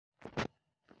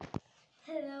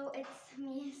Hello, it's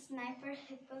me, Sniper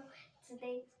Hippo.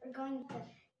 Today we're going to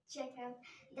check out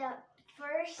the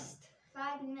first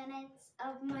 5 minutes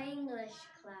of my English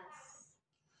class.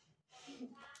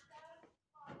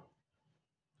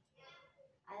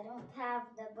 I don't have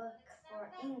the book for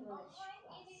English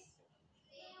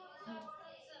class.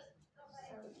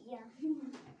 So yeah.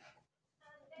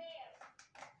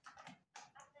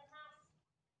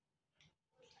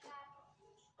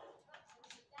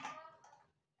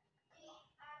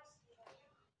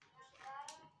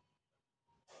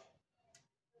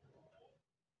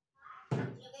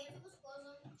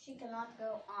 She cannot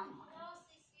go online.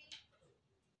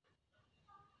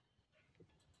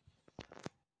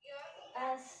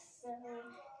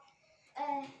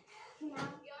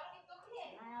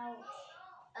 Now,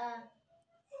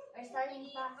 we're starting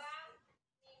class.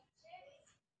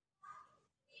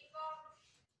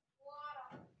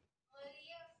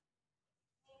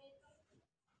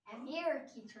 I'm here,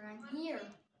 teacher, I'm here.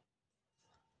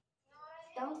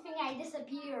 Don't think I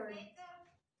disappeared.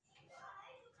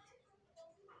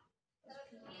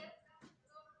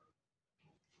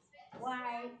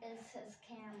 Why is his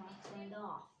camera turned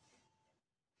off?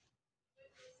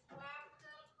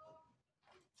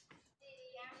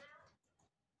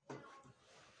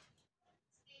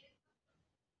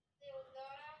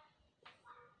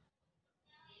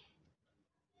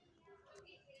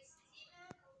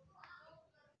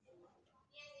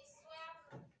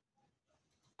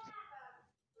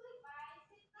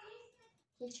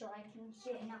 Teacher, I can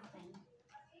hear nothing.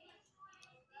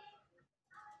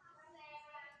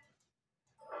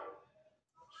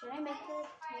 Should I make it?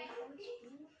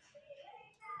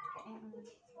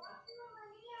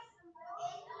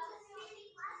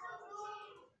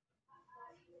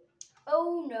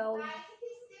 Oh no.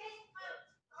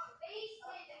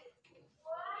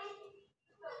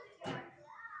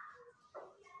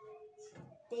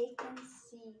 They can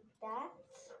see that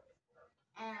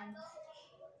and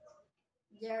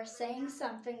they're saying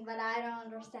something, but I don't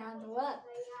understand what.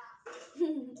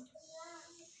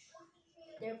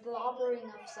 They're blobbering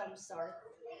of some sort.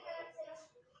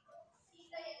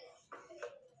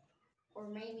 Or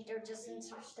maybe they're just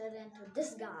interested into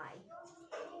this guy.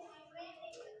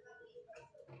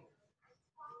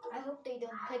 I hope they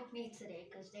don't pick me today,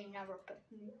 because they never pick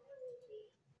me.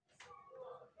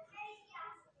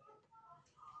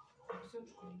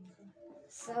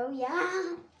 So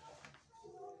yeah,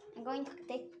 I'm going to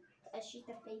take a sheet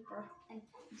of paper and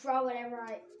draw whatever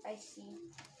I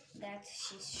see that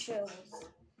she shows.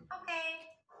 Okay.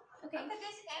 Okay. Look at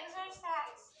this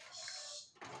exercise.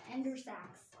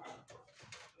 Exercise.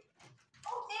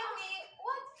 Oh, tell me,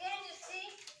 what can you see?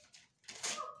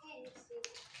 What can you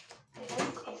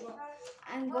see?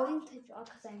 I'm going to draw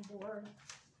because I'm bored.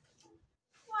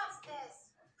 What's this?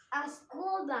 A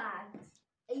school bag.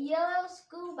 A yellow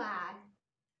school bag.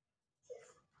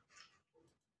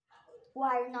 Why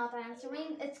are you not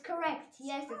answering? It's correct.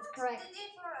 Yes, it's correct. What's the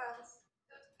difference?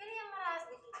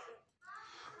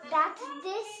 That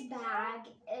this bag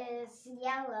is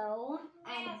yellow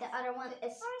and the other one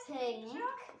is pink.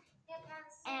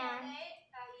 And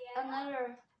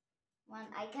another one,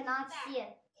 I cannot see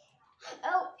it.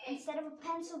 Oh, instead of a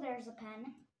pencil, there's a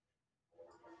pen.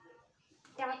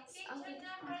 That's number 2.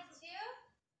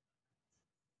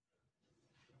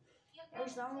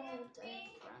 There's no more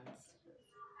difference.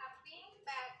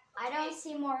 I don't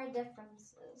see more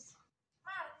differences.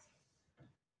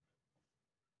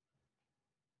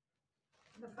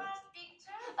 The first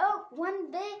picture. Oh,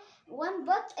 one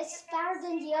book is fatter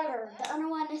than the other. The other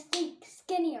one is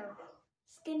skinnier.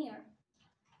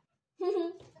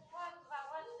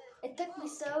 It took me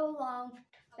so long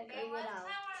to figure it out.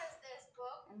 This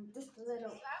book? And this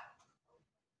little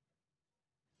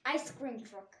ice cream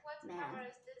truck, What man. color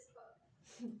is this book?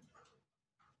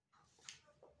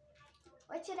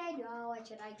 What should I draw? What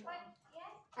should I draw?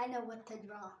 I know what to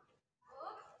draw.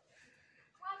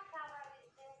 What color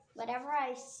is this? Whatever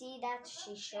I see that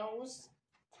she shows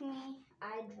to me,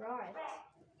 I draw it.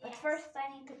 But first I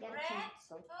need to get a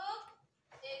pencil.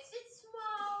 Is it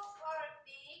small or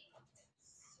big?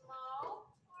 Small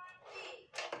or big?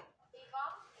 Big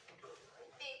one?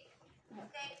 Big.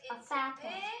 Okay, A it's fat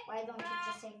big, one. Why don't you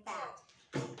just say fat?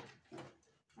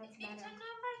 That's Picture better.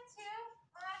 number 2,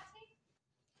 Marty.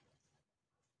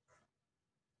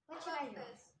 What should I draw?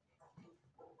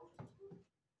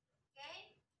 Okay,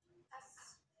 a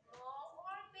small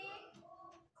or big?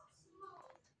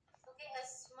 Okay, a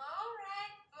small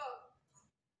red book.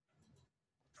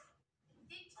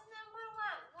 Picture number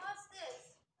 1, what's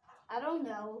this? I don't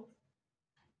know.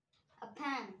 A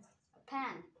pen. A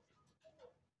pen.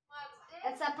 What's this?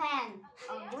 It's a pen.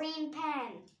 A green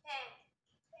pen. Pen.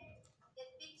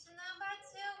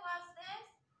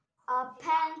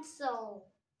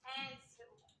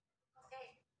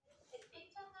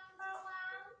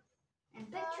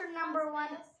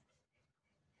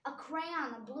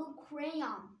 crayon, a blue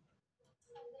crayon.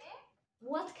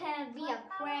 What can it be? A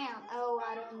crayon? Oh,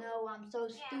 I don't know. I'm so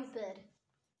stupid.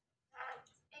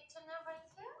 Picture number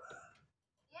 2.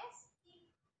 Yes.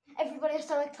 Everybody's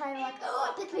so excited, like,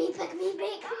 oh, pick me, pick me,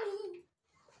 pick me.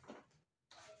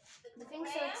 The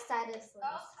thing's so excited for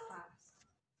this class.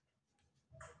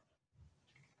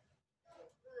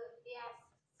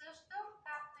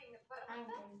 I'm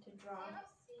going to draw.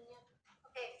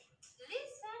 Okay,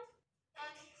 listen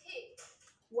and tick.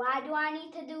 Why do I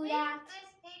need to do that? This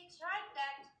picture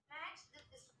that match the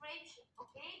description,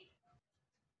 okay?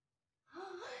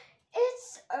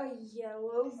 It's a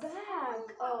yellow bag.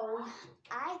 Oh,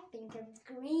 I think it's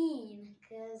green,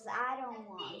 because I don't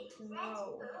want to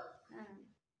know. And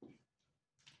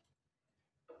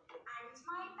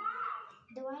my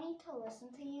bag. Do I need to listen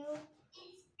to you?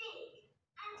 It's big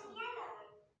and yellow.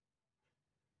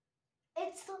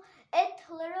 It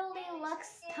literally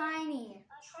looks tiny.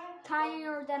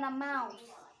 Tinier than a mouse.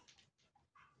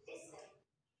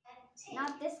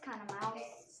 Not this kind of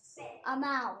mouse. A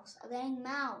mouse. A dang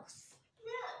mouse.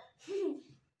 Look.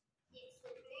 It's the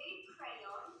blue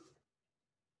crayon.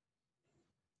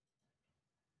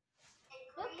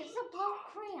 Look, it's a blue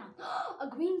crayon. A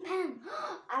green pen.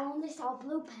 I only saw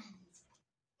blue pens.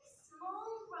 A small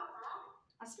rubber.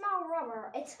 A small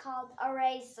rubber. It's called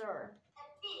eraser. A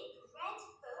big red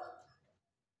book.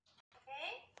 Okay.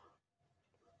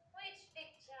 Which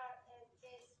picture is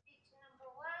this? Picture number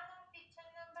 1 or picture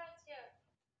number 2?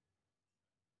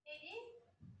 Ready?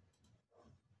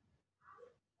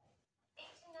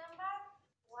 Picture number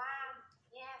 1.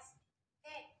 Yes.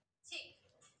 Okay. Tick. Tick.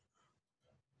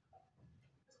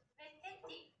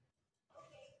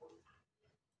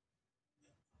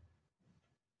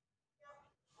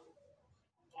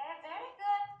 Okay, very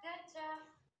good. Good job.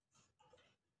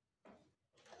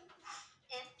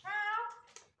 And now,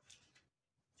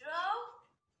 draw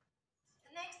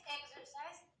the next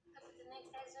exercise. Look at the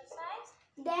next exercise.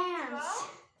 Dance.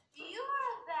 Draw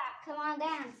your back. Come on,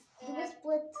 dance. Do a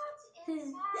split. What's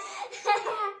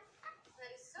inside?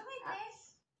 Нарисуйте.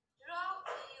 Draw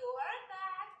your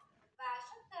back.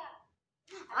 Вашата.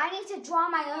 I need to draw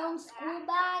my own school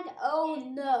bag? Oh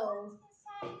no.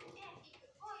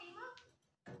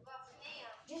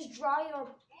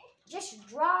 Just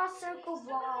draw a circle,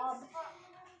 Bob.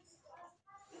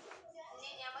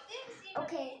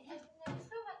 Okay.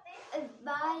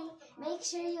 Bye. Make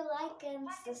sure you like and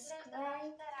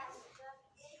subscribe.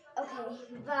 Okay,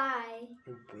 bye.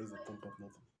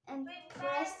 And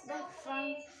press the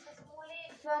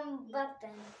front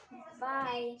button.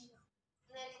 Bye.